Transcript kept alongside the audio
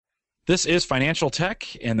This is Financial Tech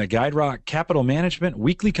and the Guide Rock Capital Management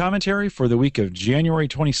Weekly Commentary for the week of January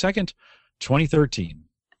 22nd, 2013.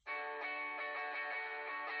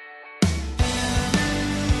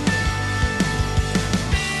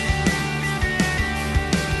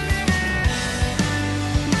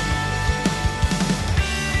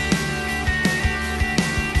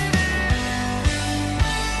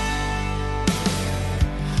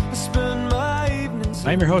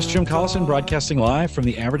 I'm your host, Jim Collison, broadcasting live from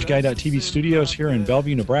the AverageGuy.tv studios here in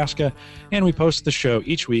Bellevue, Nebraska, and we post the show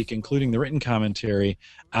each week, including the written commentary,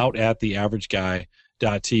 out at the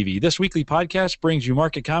AverageGuy.tv. This weekly podcast brings you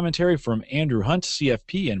market commentary from Andrew Hunt,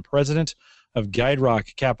 CFP and president of Guide Rock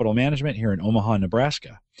Capital Management here in Omaha,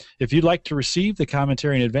 Nebraska. If you'd like to receive the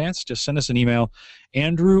commentary in advance, just send us an email,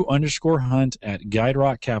 Andrew_Hunt at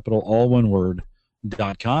GuideRockCapital, all one word,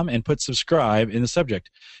 .com, and put subscribe in the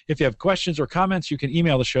subject. If you have questions or comments, you can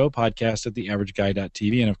email the show, podcast at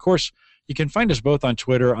theaverageguy.tv. And of course, you can find us both on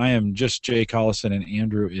Twitter. I am just Jay Collison, and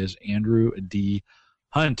Andrew is Andrew D.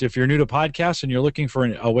 Hunt. If you're new to podcasts and you're looking for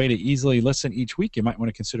a way to easily listen each week, you might want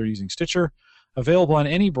to consider using Stitcher. Available on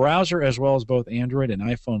any browser as well as both Android and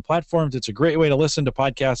iPhone platforms. It's a great way to listen to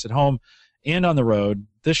podcasts at home and on the road.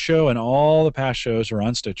 This show and all the past shows are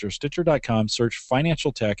on Stitcher. Stitcher.com. Search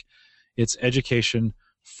Financial Tech. It's education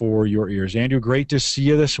for your ears. Andrew, great to see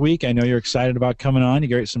you this week. I know you're excited about coming on. You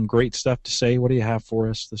got some great stuff to say. What do you have for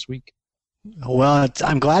us this week? Well,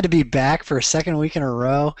 I'm glad to be back for a second week in a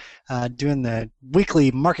row doing the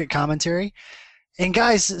weekly market commentary. And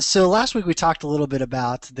guys, so last week we talked a little bit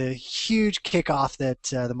about the huge kickoff that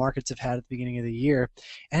the markets have had at the beginning of the year,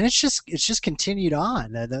 and it's just continued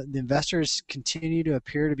on. The investors continue to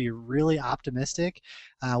appear to be really optimistic.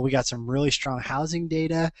 We got some really strong housing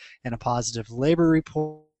data and a positive labor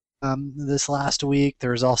report this last week.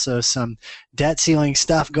 There's also some debt ceiling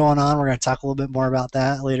stuff going on. We're going to talk a little bit more about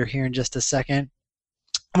that later here in just a second.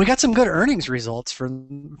 We got some good earnings results for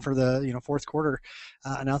the fourth quarter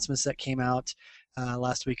announcements that came out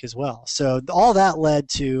last week as well. So all that led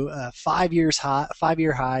to 5 year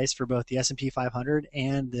highs for both the S&P 500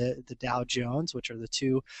 and the Dow Jones, which are the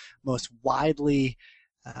two most widely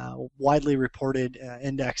reported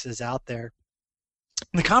indexes out there.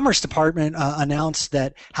 The Commerce Department announced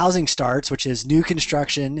that housing starts, which is new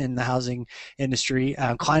construction in the housing industry,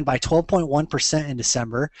 climbed by 12.1% in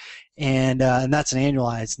December, and that's an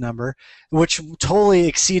annualized number, which totally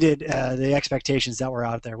exceeded the expectations that were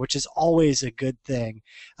out there, which is always a good thing.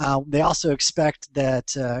 They also expect that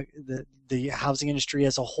the housing industry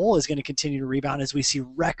as a whole is going to continue to rebound as we see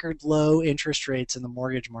record low interest rates in the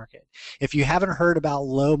mortgage market. If you haven't heard about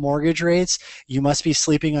low mortgage rates, you must be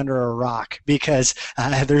sleeping under a rock, because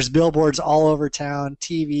there's billboards all over town,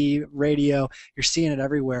 TV, radio, you're seeing it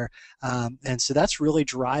everywhere. And so that's really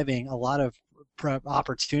driving a lot of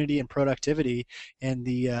opportunity and productivity in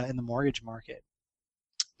the mortgage market.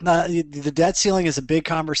 The debt ceiling is a big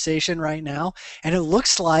conversation right now, and it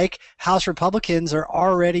looks like House Republicans are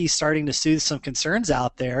already starting to soothe some concerns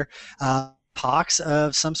out there, talks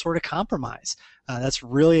of some sort of compromise. That's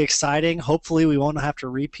really exciting. Hopefully we won't have to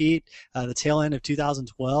repeat the tail end of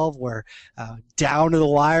 2012 where down to the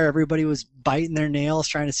wire everybody was biting their nails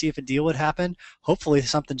trying to see if a deal would happen. Hopefully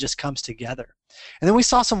something just comes together. And then we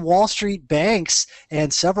saw some Wall Street banks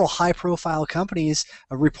and several high-profile companies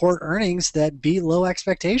report earnings that beat low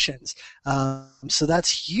expectations. So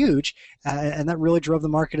that's huge, and that really drove the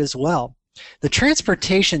market as well. The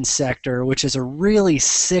transportation sector, which is a really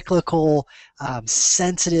cyclical,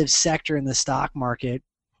 sensitive sector in the stock market,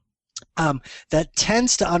 that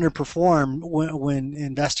tends to underperform when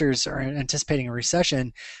investors are anticipating a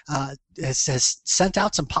recession, has sent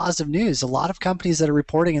out some positive news. A lot of companies that are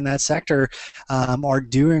reporting in that sector are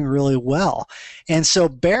doing really well. And so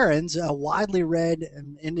Barron's, a widely read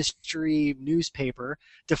industry newspaper,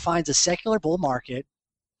 defines a secular bull market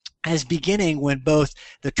as beginning when both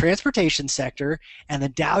the transportation sector and the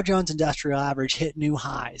Dow Jones Industrial Average hit new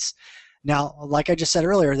highs. Now, like I just said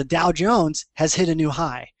earlier, the Dow Jones has hit a new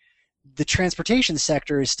high. The transportation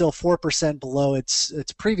sector is still 4% below its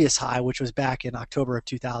previous high, which was back in October of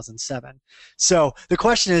 2007. So the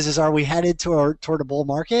question is are we headed toward a bull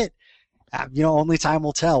market? Only time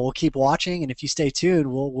will tell. We'll keep watching, and if you stay tuned,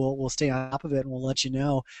 we'll stay on top of it, and we'll let you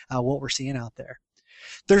know what we're seeing out there.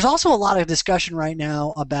 There's also a lot of discussion right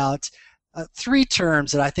now about three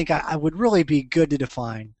terms that I think I would really be good to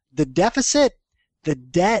define: the deficit, the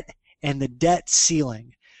debt, and the debt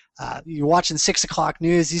ceiling. You're watching 6 o'clock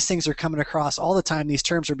news. These things are coming across all the time. These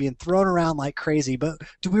terms are being thrown around like crazy, but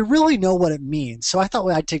do we really know what it means? So I thought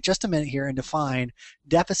I'd take just a minute here and define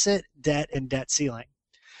deficit, debt, and debt ceiling.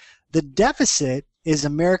 The deficit is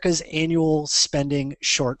America's annual spending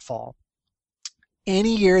shortfall.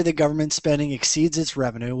 any year the government spending exceeds its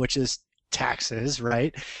revenue, which is taxes,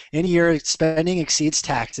 right? Any year spending exceeds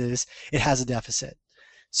taxes, it has a deficit.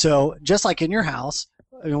 So just like in your house,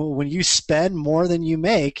 when you spend more than you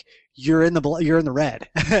make, you're in the red.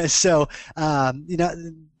 So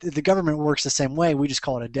the government works the same way. We just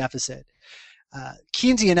call it a deficit.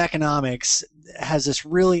 Keynesian economics has this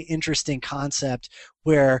really interesting concept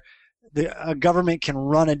where a government can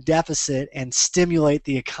run a deficit and stimulate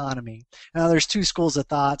the economy. Now, there's two schools of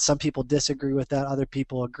thought. Some people disagree with that. Other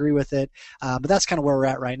people agree with it. But that's kind of where we're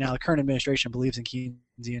at right now. The current administration believes in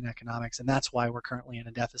Keynesian economics, and that's why we're currently in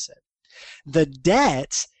a deficit. The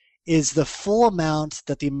debt is the full amount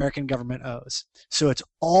that the American government owes. So it's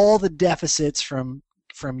all the deficits from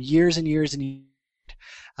years and years and years.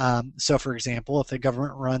 So, for example, if the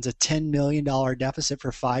government runs a $10 million deficit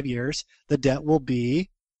for 5 years, the debt will be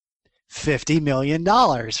 $50 million,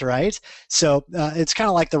 right? So it's kind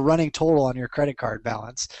of like the running total on your credit card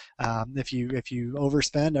balance. If you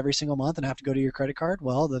overspend every single month and have to go to your credit card,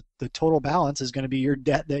 well, the total balance is going to be your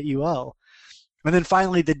debt that you owe. And then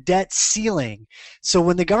finally, the debt ceiling. So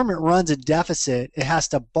when the government runs a deficit, it has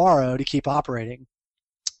to borrow to keep operating.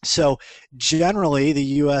 So generally, the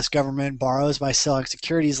U.S. government borrows by selling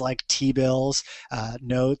securities like T-bills,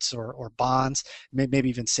 notes, or bonds, maybe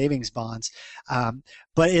even savings bonds.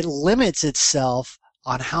 But it limits itself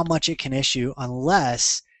on how much it can issue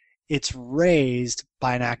unless it's raised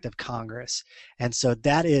by an act of Congress. And so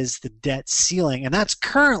that is the debt ceiling. And that's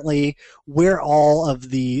currently where all of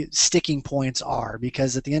the sticking points are,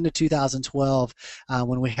 because at the end of 2012,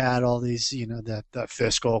 when we had all these, the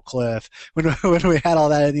fiscal cliff, when we had all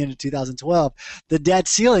that at the end of 2012, the debt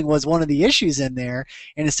ceiling was one of the issues in there.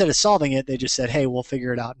 And instead of solving it, they just said, hey, we'll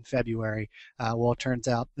figure it out in February. Well, it turns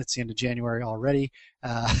out it's the end of January already.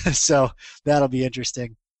 So that'll be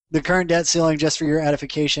interesting. The current debt ceiling, just for your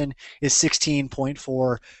edification, is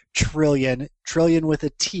 16.4 trillion with a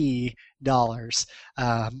T dollars.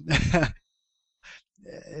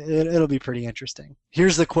 It'll be pretty interesting.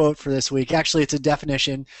 Here's the quote for this week. Actually, it's a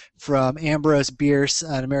definition from Ambrose Bierce,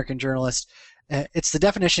 an American journalist. It's the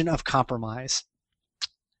definition of compromise.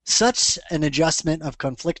 Such an adjustment of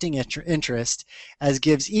conflicting interest as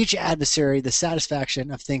gives each adversary the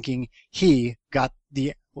satisfaction of thinking he got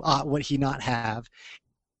what he not have,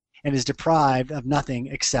 and is deprived of nothing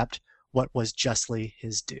except what was justly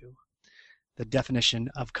his due. The definition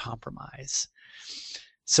of compromise.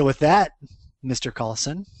 So with that, Mr.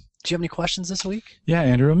 Collison, do you have any questions this week? Yeah,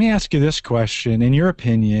 Andrew, let me ask you this question. In your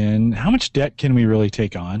opinion, how much debt can we really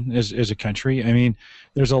take on as a country? I mean,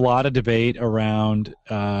 there's a lot of debate around,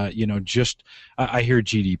 I hear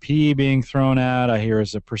GDP being thrown out. I hear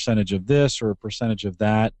as a percentage of this or a percentage of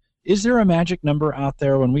that. Is there a magic number out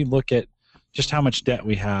there when we look at just how much debt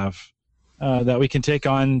we have that we can take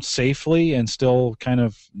on safely and still kind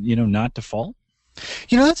of, not default?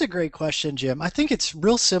 That's a great question, Jim. I think it's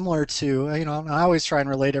real similar to, I always try and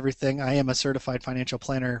relate everything. I am a certified financial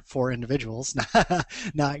planner for individuals,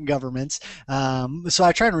 not governments. So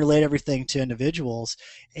I try and relate everything to individuals.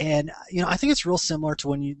 And, I think it's real similar to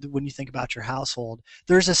when you think about your household.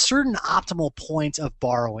 There's a certain optimal point of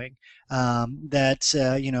borrowing that,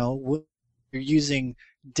 you're using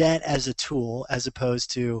debt as a tool as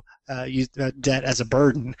opposed to debt as a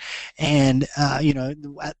burden. And,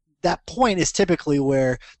 at that point is typically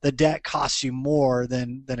where the debt costs you more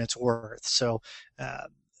than it's worth. So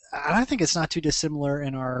I think it's not too dissimilar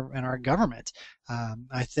in our government.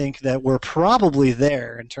 I think that we're probably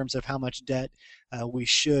there in terms of how much debt we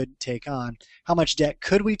should take on. How much debt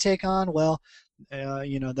could we take on? Well,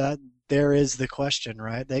 that there is the question,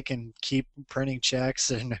 right? They can keep printing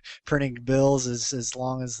checks and printing bills as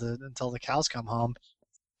long as until the cows come home.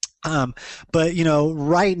 But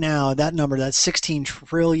right now that number, that $16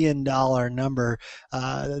 trillion number,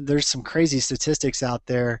 there's some crazy statistics out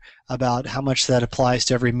there about how much that applies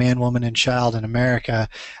to every man, woman, and child in America.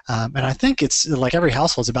 And I think it's like every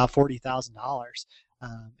household is about $40,000.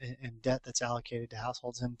 In debt that's allocated to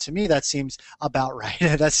households, and to me that seems about right.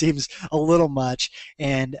 That seems a little much.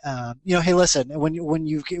 And hey, listen, when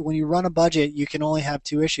you run a budget, you can only have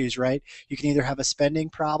two issues, right? You can either have a spending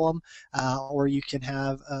problem, or you can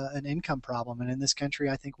have an income problem. And in this country,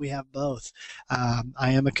 I think we have both. I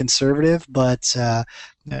am a conservative, but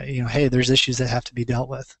hey, there's issues that have to be dealt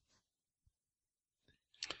with.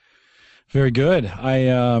 Very good.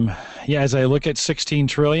 As I look at 16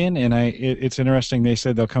 trillion, and it's interesting. They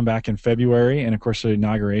said they'll come back in February, and of course the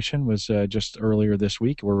inauguration was just earlier this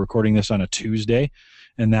week. We're recording this on a Tuesday,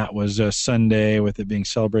 and that was Sunday, with it being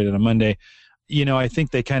celebrated on Monday. I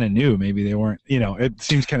think they kind of knew. Maybe they weren't. It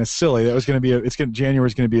seems kind of silly. That was going to be January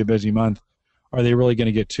is going to be a busy month. are they really going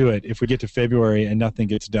to get to it? If we get to February and nothing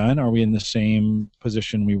gets done, are we in the same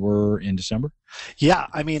position we were in December? Yeah,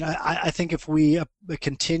 I mean, I think if we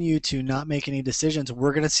continue to not make any decisions,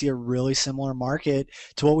 we're going to see a really similar market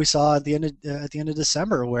to what we saw at the end of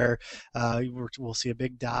December, where we'll see a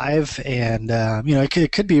big dive, and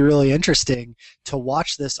it could be really interesting to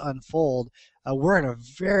watch this unfold. We're in a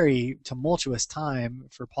very tumultuous time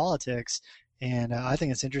for politics, and I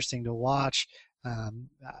think it's interesting to watch.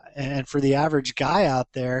 And for the average guy out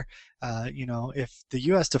there, if the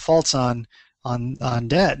U.S. defaults on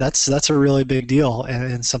debt, that's a really big deal,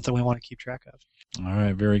 and something we want to keep track of. All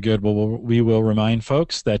right, very good. Well, we will remind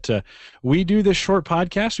folks that we do this short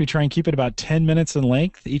podcast. We try and keep it about 10 minutes in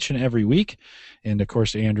length each and every week. And, of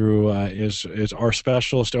course, Andrew is our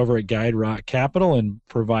specialist over at Guide Rock Capital and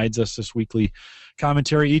provides us this weekly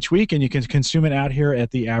commentary each week, and you can consume it out here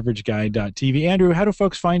at theaverageguy.tv. Andrew, how do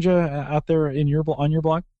folks find you out there on your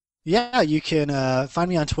blog? Yeah, you can find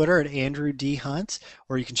me on Twitter at Andrew D. Hunt,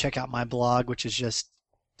 or you can check out my blog, which is just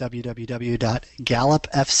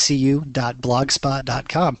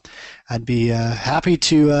www.gallupfcu.blogspot.com. I'd be happy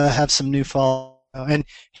to have some new follow. And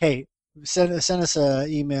hey, send us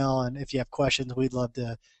an email, and if you have questions, we'd love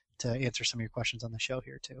to answer some of your questions on the show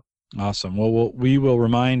here too. Awesome. Well, we will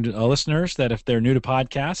remind listeners that if they're new to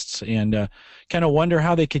podcasts and kind of wonder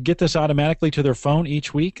how they could get this automatically to their phone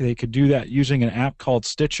each week, they could do that using an app called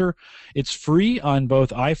Stitcher. It's free on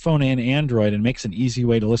both iPhone and Android and makes an easy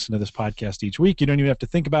way to listen to this podcast each week. You don't even have to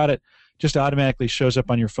think about it. Just automatically shows up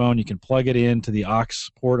on your phone. You can plug it into the aux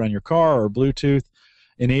port on your car or Bluetooth.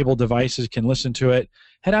 Enabled devices can listen to it.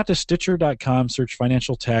 Head out to Stitcher.com, search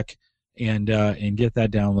Financial Tech, and get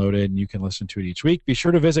that downloaded, and you can listen to it each week. Be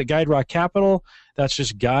sure to visit Guide Rock Capital. That's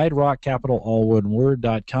just Guide Rock Capital, all one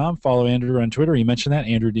word.com. Follow Andrew on Twitter. You mentioned that,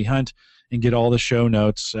 Andrew D. Hunt, and get all the show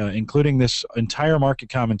notes, including this entire market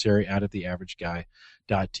commentary out at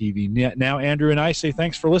theaverageguy.tv. Now, Andrew and I say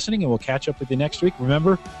thanks for listening, and we'll catch up with you next week.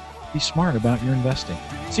 Remember, be smart about your investing.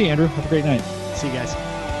 See you, Andrew. Have a great night. See you guys.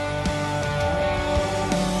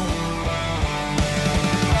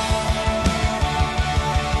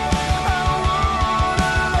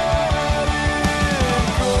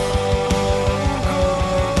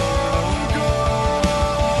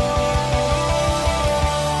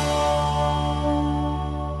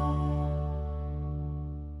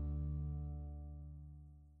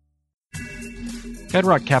 Guide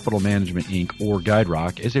Rock Capital Management, Inc., or Guide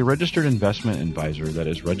Rock, is a registered investment advisor that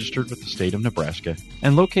is registered with the state of Nebraska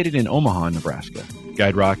and located in Omaha, Nebraska.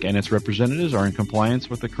 Guide Rock and its representatives are in compliance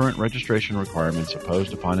with the current registration requirements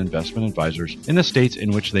imposed upon investment advisors in the states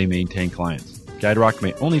in which they maintain clients. Guide Rock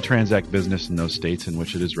may only transact business in those states in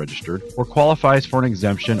which it is registered or qualifies for an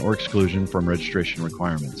exemption or exclusion from registration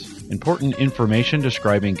requirements. Important information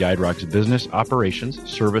describing Guide Rock's business operations,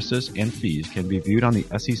 services, and fees can be viewed on the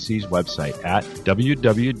SEC's website at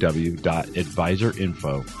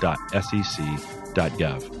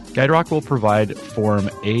www.advisorinfo.sec.gov. Guide Rock will provide Form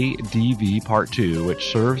ADV Part 2,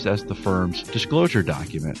 which serves as the firm's disclosure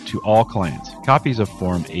document to all clients. Copies of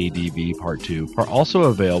Form ADV Part 2 are also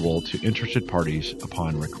available to interested parties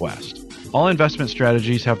upon request. All investment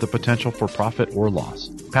strategies have the potential for profit or loss.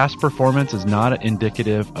 Past performance is not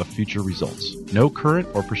indicative of future results. No current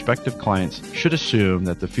or prospective clients should assume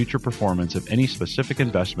that the future performance of any specific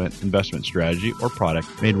investment strategy, or product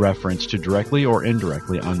made reference to directly or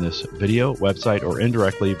indirectly on this video, website, or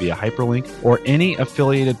indirectly via hyperlink or any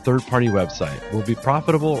affiliated third-party website will be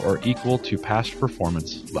profitable or equal to past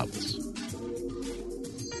performance levels.